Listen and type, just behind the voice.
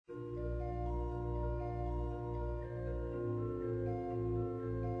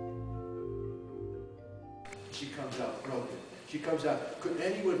she comes out broken. She comes out, could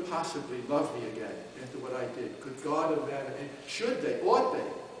anyone possibly love me again after what I did? Could God or man, should they, ought they?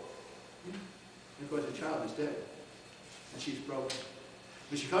 Because the child is dead, and she's broken.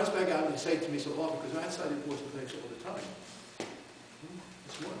 But she comes back out and say to me so often, because I'm outside the abortion clinics all the time.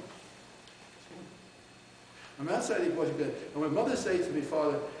 This morning. I'm outside the abortion clinic, and when mother says to me,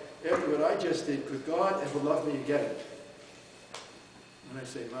 Father, after what I just did, could God ever love me again? And I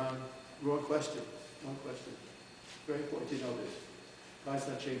say, Mom, wrong question. Wrong question. It's very important to know this. God's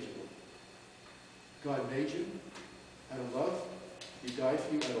not changeable. God made you out of love. He died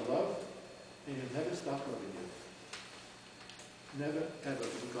for you out of love. And he'll never stop loving you. Never, ever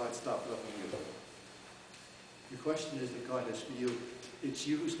will God stop loving you. The question is that God has for you. It's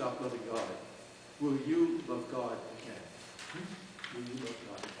you who stop loving God. Will you love God again? Will you love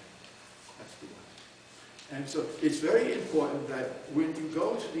God again? That's the one. And so it's very important that when you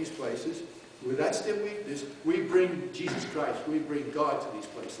go to these places, where that's their weakness, we bring Jesus Christ, we bring God to these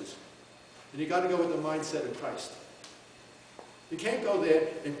places. And you've got to go with the mindset of Christ. You can't go there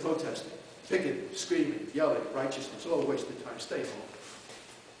and protesting, picketing, screaming, yelling, righteousness, all a waste of time. Stay home.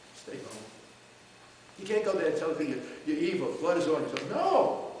 Stay home. You can't go there and tell people you're evil, blood is on you.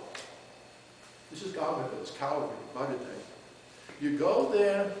 No! This is Calvary, it's Calvary, modern day. You go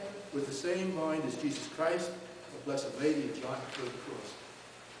there with the same mind as Jesus Christ, the Blessed Lady, and John before the cross.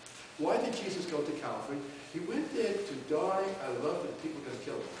 Why did Jesus go to Calvary? He went there to die out of love for the people going to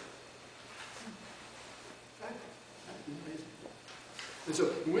kill him. That's amazing. And so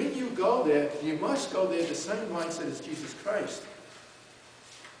when you go there, you must go there the same mindset as Jesus Christ.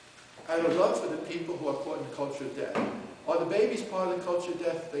 Out of love for the people who are caught in the culture of death. Are the babies part of the culture of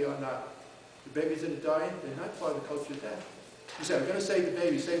death? They are not. The babies that are dying, they're not part of the culture of death. You say, I'm going to save the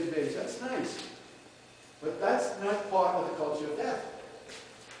babies, save the babies. That's nice. But that's not part of the culture of death.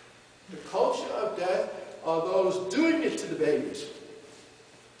 The culture of death are those doing it to the babies.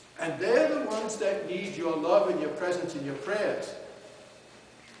 And they're the ones that need your love and your presence and your prayers.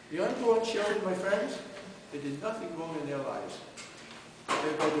 The unborn children, my friends, they did nothing wrong in their lives.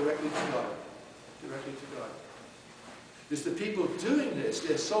 They go directly to God. Directly to God. It's the people doing this,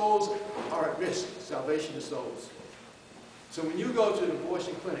 their souls are at risk, salvation of souls. So when you go to an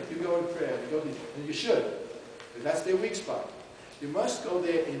abortion clinic, you go in prayer, and you should, because that's their weak spot. You must go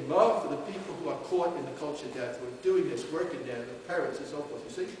there in love for the people who are caught in the culture of death, who are doing this, working there, the parents and so forth,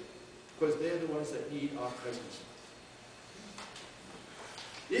 you see? Because they're the ones that need our presence.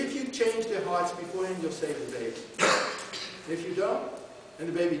 If you change their hearts beforehand, you'll save the baby. If you don't, and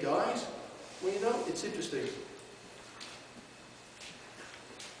the baby dies, well, you know, it's interesting.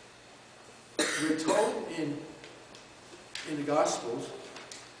 We're told in the Gospels,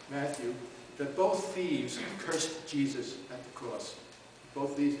 Matthew, that both thieves cursed Jesus at the cross.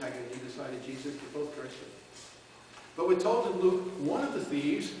 Both thieves hanging on either side of Jesus, they both cursed him. But we're told in Luke, one of the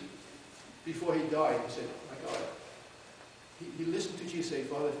thieves, before he died, he said, my God, he listened to Jesus say,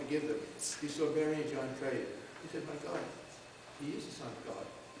 Father, forgive them. He saw Mary and John pray. He said, my God, he is the Son of God.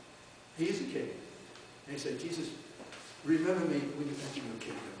 He is a king. And he said, Jesus, remember me when you enter your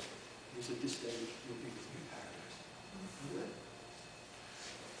kingdom. He said, this day you'll be with me in paradise.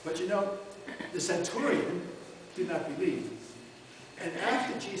 But you know, the centurion did not believe. And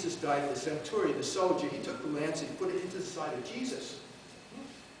after Jesus died, the centurion, the soldier, he took the lance and he put it into the side of Jesus.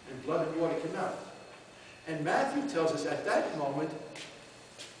 And blood and water came out. And Matthew tells us at that moment,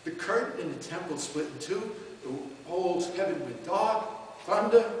 the curtain in the temple split in two, the whole heaven went dark,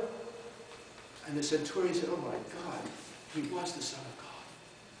 thunder, and the centurion said, oh my God, he was the Son of God.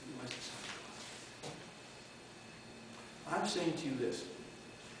 He was the Son of God. I'm saying to you this.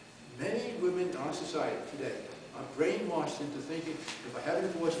 Many women in our society today are brainwashed into thinking, if I have an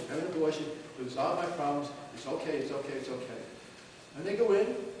abortion, it'll resolve my problems, it's okay, it's okay, it's okay. And they go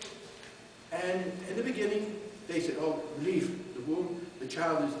in, and in the beginning, they said, oh, relief, the womb, the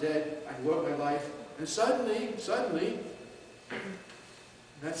child is dead, I can work my life. And suddenly,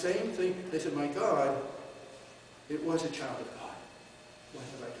 that same thing, they said, my God, it was a child of God. What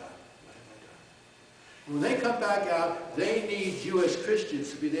have I done? What have I done? And when they come back out, they need you as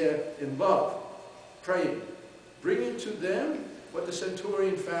Christians to be there in love, praying, bringing to them what the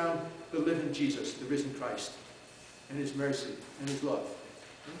centurion found, the living Jesus, the risen Christ, and his mercy and his love.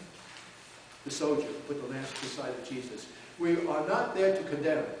 The soldier put the lance to the side of Jesus. We are not there to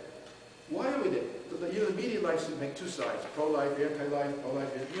condemn. Why are we there? The media likes to make two sides, pro-life, anti-life,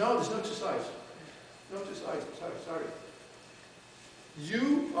 pro-life. No, there's no two sides. No two sides. Sorry.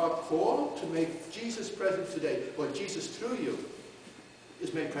 You are called to make Jesus present today, or Jesus through you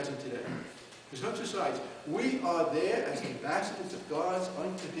is made present today. There's no two sides. We are there as ambassadors of God's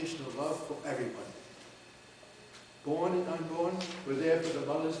unconditional love for everyone. born and unborn. We're there for the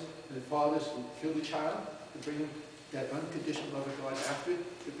mothers and the fathers who kill the child, to bring them that unconditional love of God after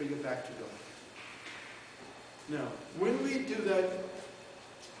it, to bring it back to God. Now, when we do that,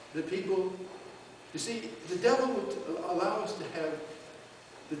 the people, you see, the devil would allow us to have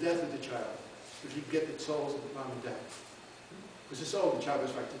the death of the child, if you get the souls of the mom and dad. Because the soul of the child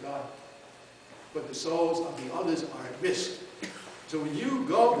goes right to God. But the souls of the others are at risk. So when you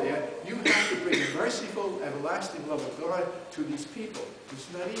go there, you have to bring the merciful, everlasting love of God to these people.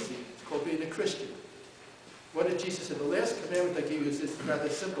 It's not easy. It's called being a Christian. What did Jesus say? The last commandment I gave you is this rather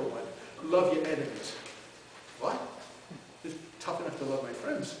simple one. Love your enemies. What? It's tough enough to love my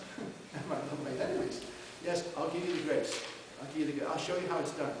friends. I might love my enemies. Yes, I'll give you the grace. I'll show you how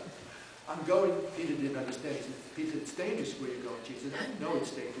it's done. I'm going, Peter didn't understand. He said, Peter, it's dangerous where you're going, Jesus. I know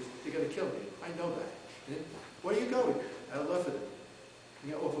it's dangerous. They're going to kill me. I know that. Yeah? Where are you going? I love for them. I'm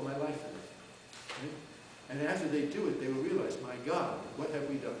going to offer my life for them. Yeah? And after they do it, they will realize, my God, what have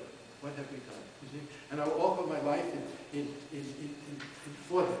we done? What have we done? You see? And I will offer my life for them. You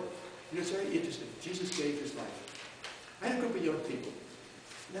know, it's very interesting. Jesus gave his life. I had a group of young people.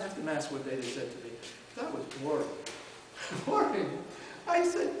 And after Mass one day, they said to me, that was boring. Boring? I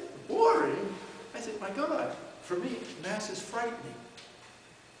said, boring? I said, my God, for me, Mass is frightening.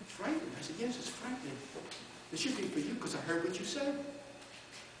 Frightening? I said, yes, it's frightening. It should be for you because I heard what you said.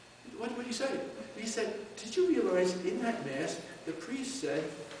 What did you say? He said, did you realize in that Mass, the priest said,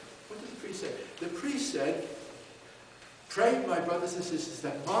 what did the priest say? The priest said, pray, my brothers and sisters,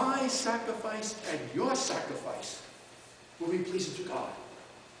 that my sacrifice and your sacrifice will be pleasing to God.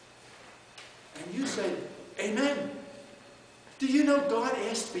 And you said, amen. Do you know God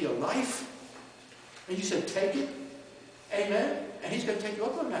asked for your life? And you said, take it. Amen. And he's going to take you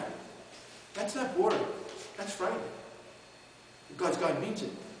up on that. That's not boring. That's frightening. Because God means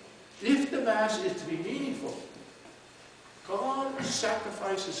it. If the Mass is to be meaningful, God's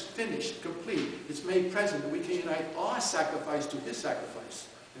sacrifice is finished, complete. It's made present, and we can unite our sacrifice to his sacrifice.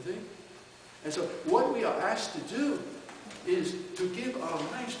 You see? And so what we are asked to do is to give our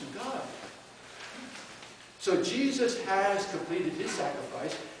lives to God. So Jesus has completed his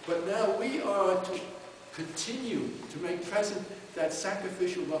sacrifice, but now we are to continue to make present that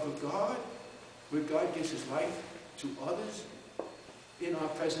sacrificial love of God, where God gives his life to others, in our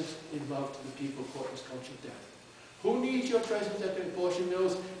presence, in love to the people caught in this culture of death. Who needs your presence at the abortion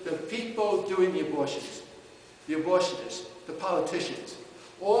mills? The people doing the abortions, the abortionists, the politicians,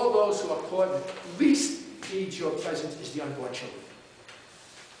 all those who are caught, least needs your presence is the unborn children.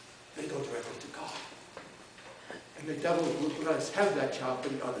 They go directly to God. And the devil will let us have that child for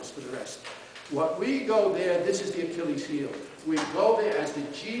the others, for the rest. What we go there, this is the Achilles heel. We go there as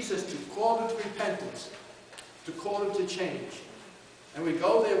did Jesus to call them to repentance, to call them to change. And we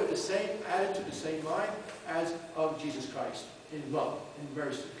go there with the same attitude, the same mind as of Jesus Christ, in love, in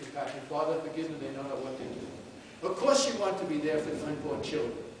mercy, compassion. Father, forgive them, they know not what they do. Of course you want to be there for the unborn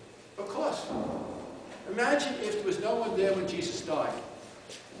children. Of course. Imagine if there was no one there when Jesus died.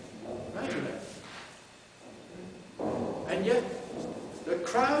 Imagine that. And yet, the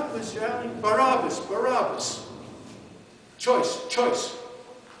crowd was yelling, Barabbas, Barabbas. Choice, choice.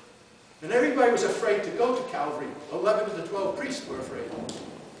 And everybody was afraid to go to Calvary. 11 of the 12 priests were afraid.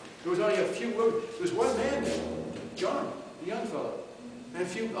 There was only a few women. There was one man there, John, the young fellow, and a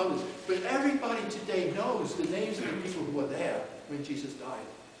few others. But everybody today knows the names of the people who were there when Jesus died.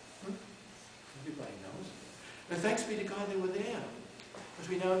 Everybody knows. And thanks be to God they were there. Because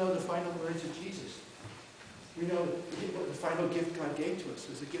we now know the final words of Jesus. We know what the final gift God gave to us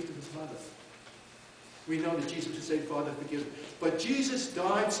was the gift of his mother. We know that Jesus would say, Father, forgive them. But Jesus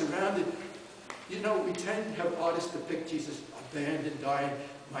died surrounded. You know, we tend to have artists depict Jesus abandoned, dying.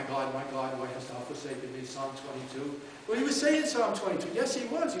 My God, why hast thou forsaken me? Psalm 22. Well, he was saying Psalm 22. Yes, he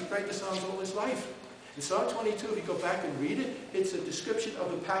was. He prayed the Psalms all his life. In Psalm 22, if you go back and read it, it's a description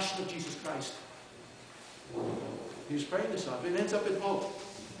of the passion of Jesus Christ. He was praying the Psalm. It ends up in hope.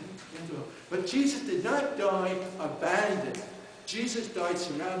 But Jesus did not die abandoned. Jesus died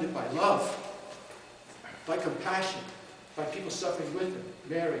surrounded by love, by compassion, by people suffering with him.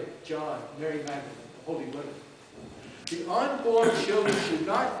 Mary, John, Mary Magdalene, the holy women. The unborn children should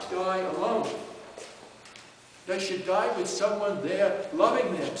not die alone. They should die with someone there,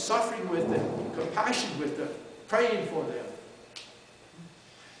 loving them, suffering with them, compassion with them, praying for them.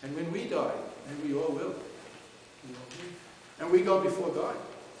 And when we die, and we all will, and we go before God,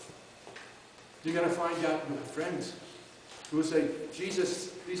 you're going to find out your friends who will say,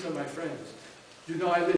 Jesus, these are my friends. You know I live